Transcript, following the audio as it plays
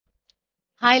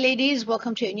Hi, ladies.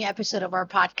 Welcome to a new episode of our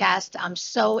podcast. I'm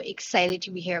so excited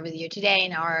to be here with you today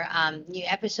in our new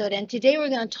episode. And today we're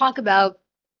going to talk about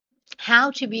how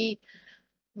to be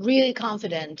really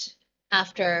confident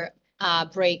after a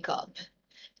breakup.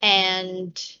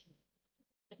 And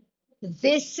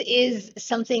this is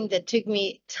something that took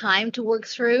me time to work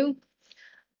through.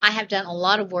 I have done a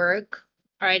lot of work.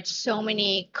 All right, so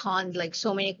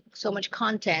much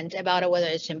content about it, whether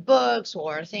it's in books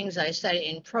or things that I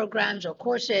studied in programs or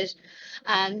courses.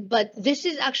 But this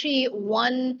is actually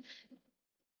one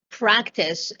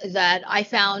practice that I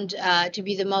found to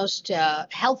be the most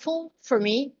helpful for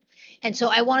me. And so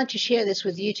I wanted to share this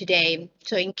with you today.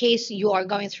 So in case you are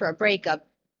going through a breakup,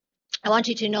 I want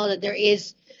you to know that there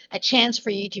is a chance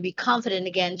for you to be confident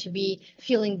again, to be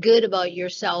feeling good about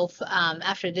yourself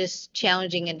after this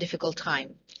challenging and difficult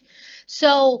time.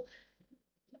 So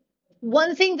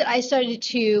one thing that I started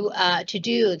to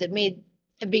do that made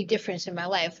a big difference in my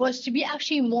life was to be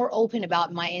actually more open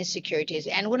about my insecurities.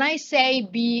 And when I say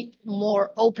be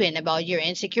more open about your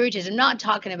insecurities, I'm not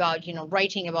talking about,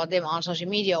 writing about them on social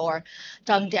media or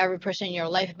talking to every person in your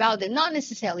life about them. Not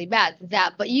necessarily bad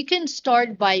that, but you can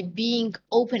start by being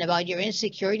open about your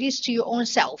insecurities to your own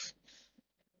self.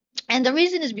 And the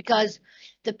reason is because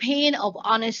the pain of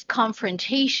honest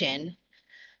confrontation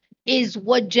is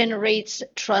what generates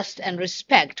trust and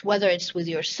respect, whether it's with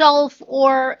yourself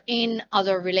or in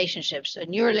other relationships,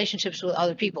 in your relationships with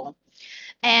other people.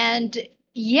 And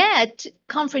yet,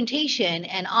 confrontation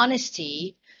and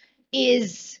honesty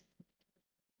is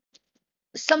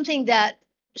something that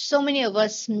so many of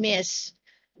us miss,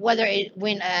 whether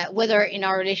in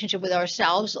our relationship with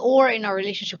ourselves or in our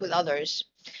relationship with others,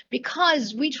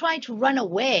 because we try to run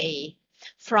away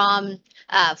from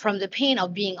from the pain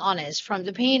of being honest, from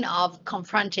the pain of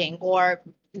confronting, or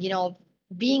you know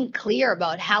being clear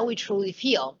about how we truly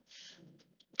feel.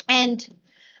 And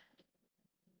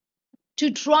to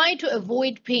try to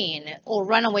avoid pain or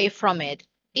run away from it,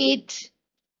 it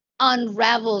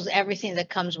unravels everything that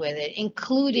comes with it,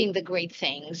 including the great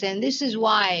things. And this is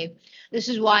why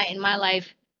in my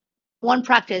life, one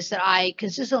practice that I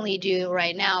consistently do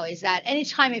right now is that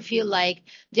anytime I feel like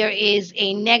there is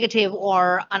a negative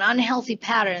or an unhealthy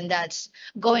pattern that's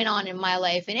going on in my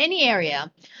life in any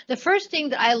area, the first thing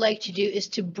that I like to do is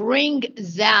to bring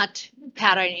that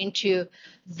pattern into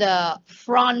the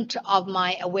front of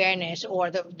my awareness,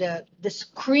 or the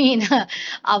screen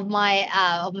of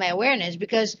my awareness,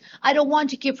 because I don't want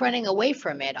to keep running away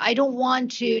from it. I don't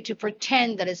want to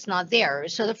pretend that it's not there.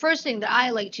 So the first thing that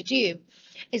I like to do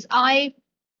is I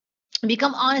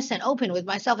become honest and open with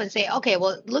myself and say, okay,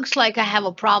 well, it looks like I have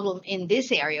a problem in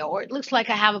this area, or it looks like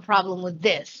I have a problem with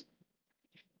this,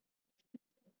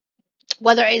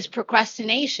 whether it's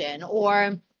procrastination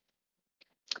or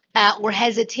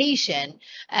hesitation.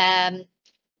 Um,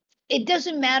 it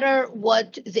doesn't matter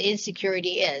what the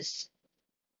insecurity is.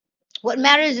 What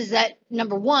matters is that,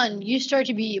 number one, you start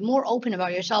to be more open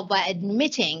about yourself by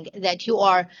admitting that you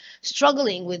are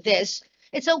struggling with this.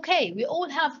 It's okay. We all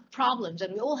have problems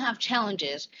and we all have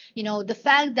challenges. The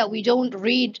fact that we don't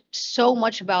read so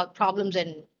much about problems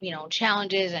and,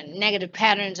 challenges and negative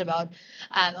patterns about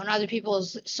on other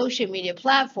people's social media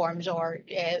platforms or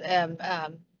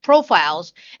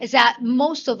profiles is that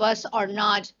most of us are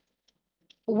not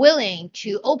willing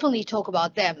to openly talk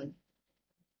about them.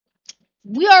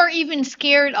 We are even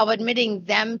scared of admitting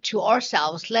them to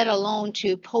ourselves, let alone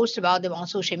to post about them on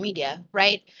social media,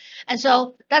 right? And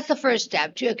so that's the first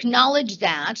step, to acknowledge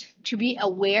that, to be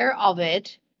aware of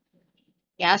it.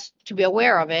 Yes, to be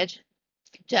aware of it,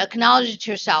 to acknowledge it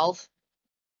yourself,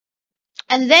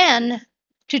 and then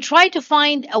to try to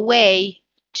find a way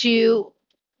to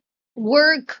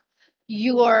work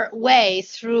your way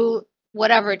through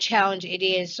whatever challenge it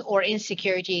is or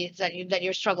insecurity that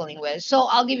you're struggling with. So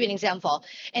I'll give you an example.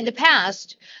 In the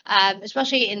past,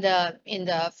 especially in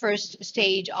the first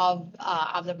stage of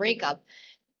the breakup,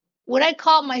 when I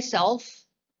caught myself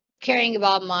caring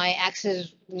about my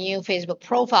ex's new Facebook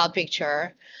profile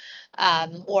picture,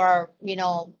 or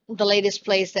the latest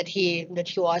place that he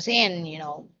was in,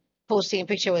 posting a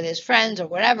picture with his friends or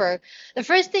whatever, the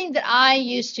first thing that I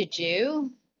used to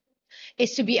do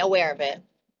is to be aware of it,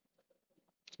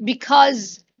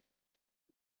 because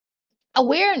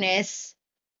awareness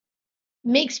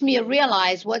makes me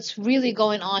realize what's really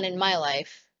going on in my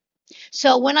life.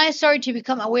 So when I started to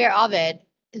become aware of it,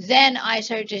 then I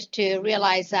started to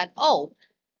realize that, oh,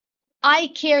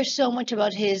 I care so much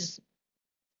about his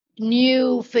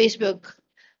new Facebook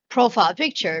profile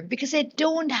picture because I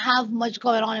don't have much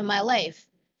going on in my life.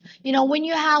 When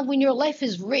your life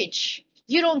is rich,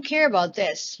 You don't care about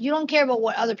this. You don't care about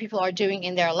what other people are doing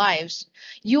in their lives.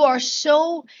 You are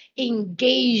so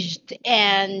engaged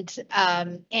and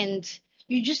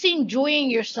you're just enjoying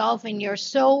yourself, and you're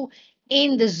so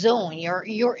in the zone.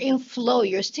 You're in flow.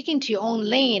 You're sticking to your own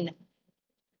lane.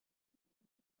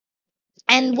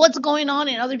 And what's going on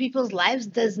in other people's lives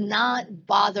does not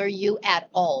bother you at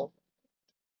all.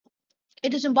 It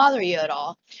doesn't bother you at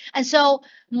all. And so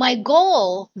my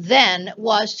goal then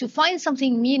was to find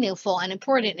something meaningful and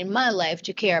important in my life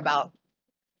to care about.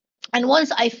 And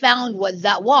once I found what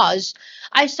that was,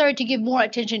 I started to give more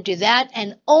attention to that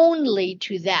and only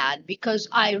to that, because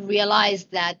I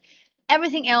realized that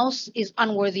everything else is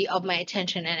unworthy of my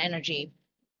attention and energy.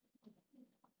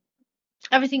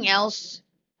 Everything else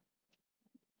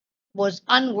was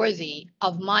unworthy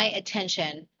of my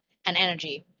attention and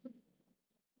energy.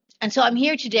 And so I'm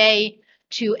here today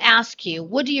to ask you,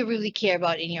 what do you really care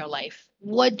about in your life?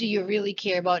 What do you really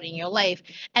care about in your life?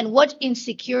 And what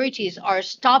insecurities are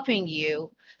stopping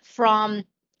you from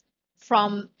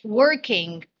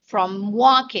working, from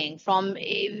walking, from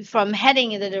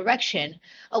heading in the direction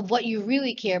of what you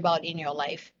really care about in your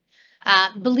life?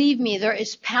 Believe me, there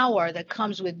is power that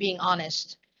comes with being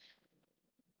honest.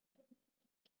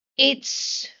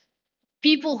 It's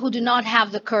people who do not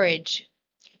have the courage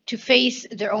to face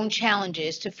their own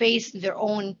challenges, to face their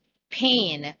own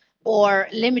pain or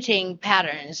limiting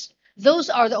patterns. Those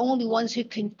are the only ones who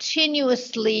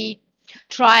continuously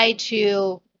try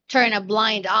to turn a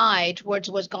blind eye towards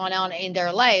what's going on in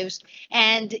their lives.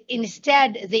 And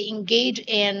instead, they engage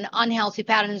in unhealthy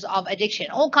patterns of addiction,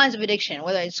 all kinds of addiction,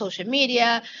 whether it's social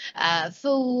media,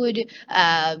 food,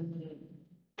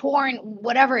 porn,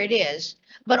 whatever it is.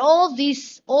 But all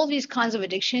these kinds of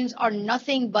addictions are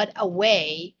nothing but a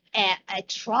way, a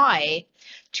try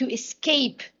to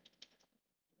escape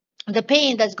the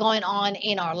pain that's going on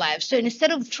in our lives. So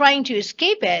instead of trying to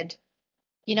escape it,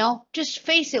 just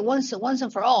face it once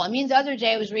and for all. I mean, the other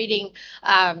day I was reading,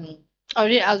 I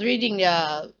was reading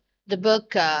the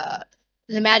book, The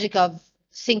Magic of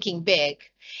Thinking Big,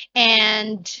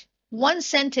 and one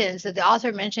sentence that the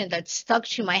author mentioned that stuck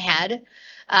to my head,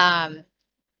 um,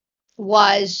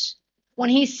 was when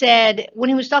he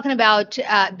was talking about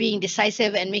being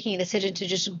decisive and making a decision to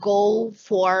just go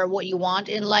for what you want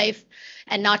in life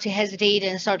and not to hesitate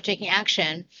and start taking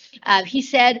action. He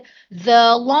said,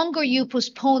 the longer you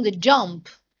postpone the jump,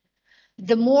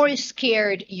 the more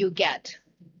scared you get.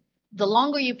 The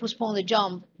longer you postpone the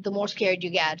jump, the more scared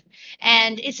you get.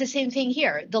 And it's the same thing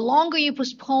here. The longer you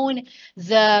postpone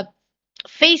the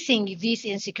facing these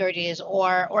insecurities,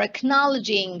 or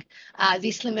acknowledging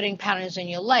these limiting patterns in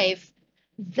your life,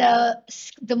 the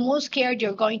the more scared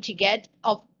you're going to get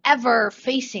of ever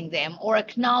facing them or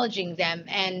acknowledging them,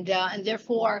 and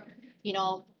therefore, you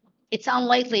know, it's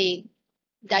unlikely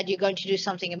that you're going to do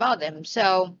something about them.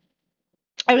 So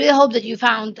I really hope that you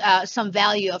found some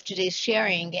value of today's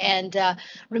sharing. And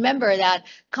remember that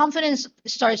confidence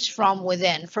starts from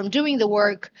within, from doing the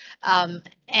work,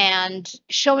 and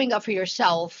showing up for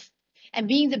yourself and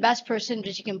being the best person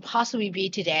that you can possibly be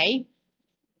today,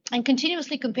 and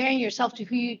continuously comparing yourself to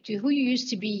who you used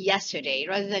to be yesterday,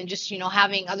 rather than just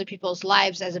having other people's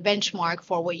lives as a benchmark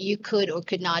for what you could or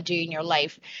could not do in your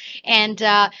life. And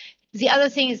the other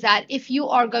thing is that if you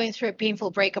are going through a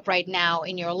painful breakup right now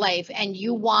in your life, and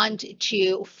you want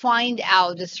to find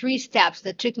out the 3 steps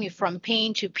that took me from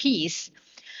pain to peace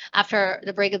after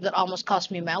the breakup that almost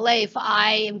cost me my life,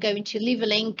 I am going to leave a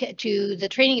link to the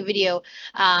training video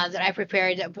that I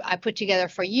prepared, I put together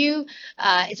for you.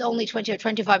 It's only 20 or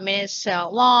 25 minutes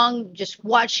long. Just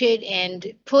watch it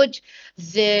and put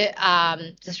the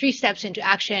 3 steps into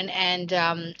action, and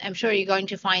I'm sure you're going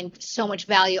to find so much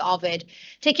value of it.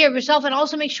 Take care of yourself, and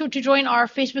also make sure to join our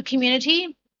Facebook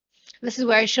community. This is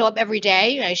where I show up every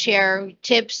day. I share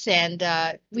tips and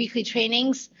weekly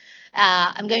trainings.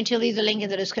 I'm going to leave the link in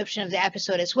the description of the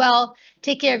episode as well.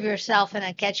 Take care of yourself, and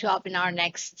I'll catch you up in our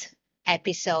next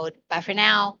episode. Bye for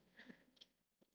now.